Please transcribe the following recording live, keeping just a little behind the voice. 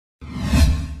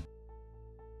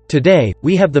Today,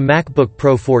 we have the MacBook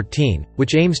Pro 14,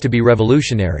 which aims to be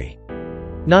revolutionary.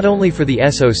 Not only for the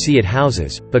SoC it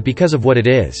houses, but because of what it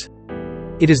is.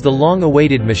 It is the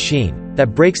long-awaited machine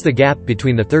that breaks the gap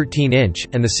between the 13-inch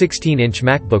and the 16-inch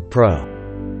MacBook Pro.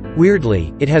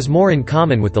 Weirdly, it has more in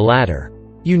common with the latter.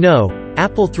 You know,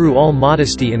 Apple threw all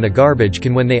modesty in the garbage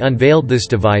can when they unveiled this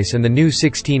device and the new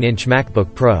 16-inch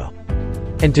MacBook Pro.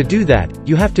 And to do that,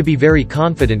 you have to be very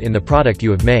confident in the product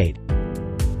you have made.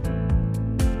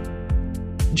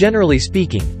 Generally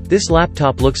speaking, this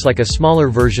laptop looks like a smaller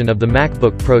version of the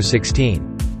MacBook Pro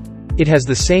 16. It has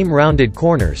the same rounded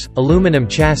corners, aluminum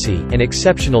chassis, and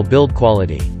exceptional build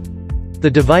quality.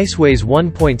 The device weighs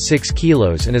 1.6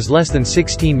 kilos and is less than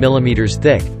 16 millimeters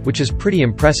thick, which is pretty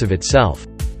impressive itself.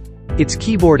 Its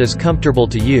keyboard is comfortable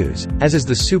to use, as is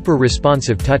the super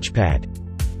responsive touchpad.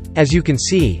 As you can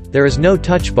see, there is no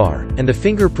touch bar, and the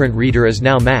fingerprint reader is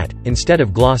now matte, instead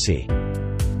of glossy.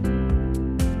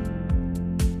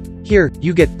 Here,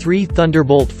 you get 3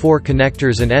 Thunderbolt 4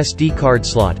 connectors, an SD card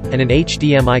slot, and an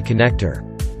HDMI connector.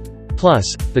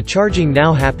 Plus, the charging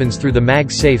now happens through the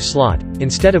MagSafe slot,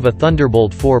 instead of a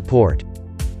Thunderbolt 4 port.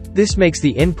 This makes the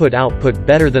input-output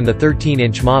better than the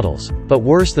 13-inch models, but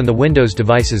worse than the Windows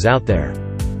devices out there.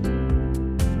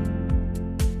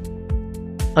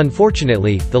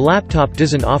 Unfortunately, the laptop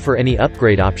doesn't offer any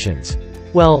upgrade options.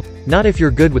 Well, not if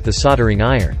you're good with the soldering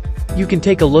iron. You can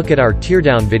take a look at our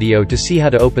teardown video to see how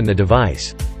to open the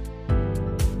device.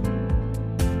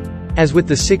 As with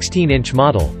the 16-inch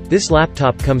model, this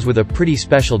laptop comes with a pretty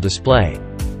special display.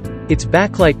 Its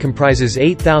backlight comprises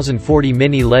 8040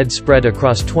 mini LED spread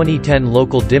across 2010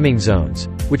 local dimming zones,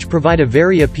 which provide a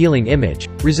very appealing image,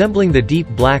 resembling the deep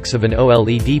blacks of an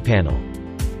OLED panel.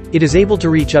 It is able to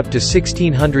reach up to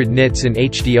 1600 nits in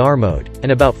HDR mode,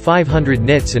 and about 500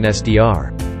 nits in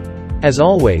SDR. As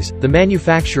always, the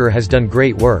manufacturer has done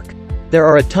great work. There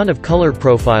are a ton of color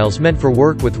profiles meant for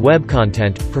work with web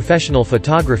content, professional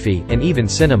photography, and even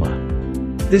cinema.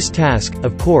 This task,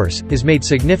 of course, is made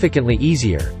significantly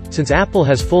easier, since Apple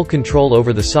has full control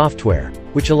over the software,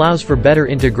 which allows for better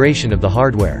integration of the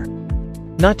hardware.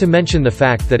 Not to mention the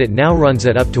fact that it now runs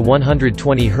at up to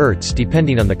 120 Hz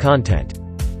depending on the content.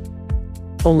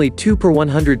 Only 2 per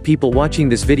 100 people watching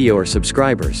this video are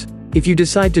subscribers. If you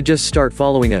decide to just start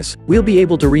following us, we'll be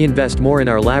able to reinvest more in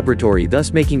our laboratory,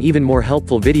 thus making even more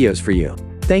helpful videos for you.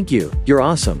 Thank you, you're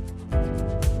awesome.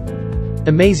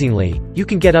 Amazingly, you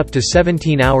can get up to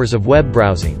 17 hours of web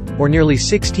browsing, or nearly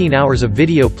 16 hours of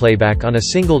video playback on a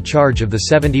single charge of the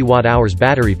 70 watt-hours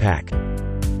battery pack.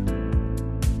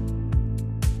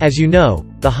 As you know,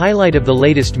 the highlight of the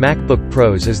latest MacBook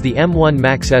Pros is the M1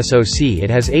 Max SoC. It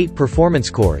has 8 performance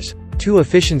cores, 2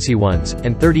 efficiency ones,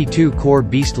 and 32 core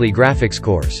beastly graphics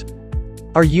cores.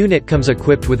 Our unit comes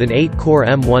equipped with an 8-core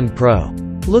M1 Pro.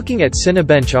 Looking at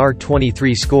Cinebench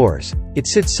R23 scores, it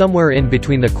sits somewhere in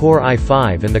between the Core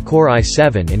i5 and the Core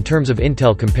i7 in terms of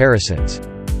Intel comparisons.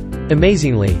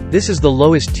 Amazingly, this is the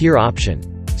lowest tier option.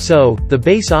 So, the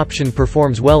base option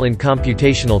performs well in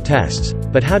computational tests,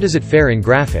 but how does it fare in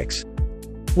graphics?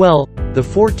 Well, the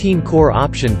 14-core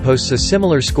option posts a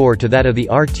similar score to that of the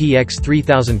RTX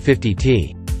 3050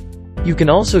 Ti. You can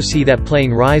also see that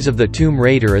playing Rise of the Tomb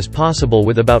Raider is possible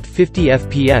with about 50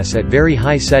 FPS at very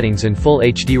high settings in full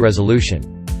HD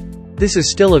resolution. This is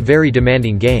still a very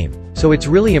demanding game, so it's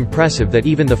really impressive that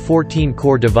even the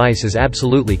 14-core device is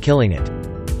absolutely killing it.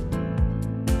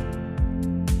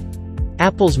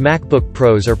 Apple's MacBook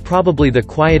Pros are probably the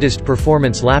quietest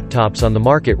performance laptops on the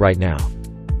market right now.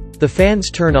 The fans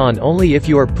turn on only if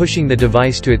you are pushing the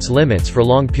device to its limits for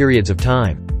long periods of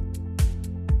time.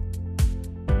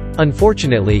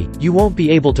 Unfortunately, you won't be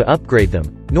able to upgrade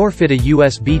them, nor fit a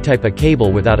USB Type-A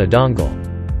cable without a dongle.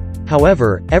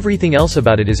 However, everything else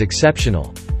about it is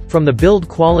exceptional. From the build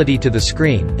quality to the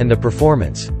screen, and the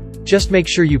performance. Just make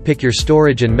sure you pick your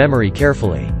storage and memory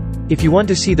carefully. If you want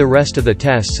to see the rest of the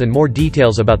tests and more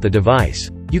details about the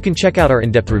device, you can check out our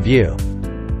in-depth review.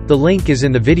 The link is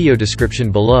in the video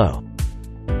description below.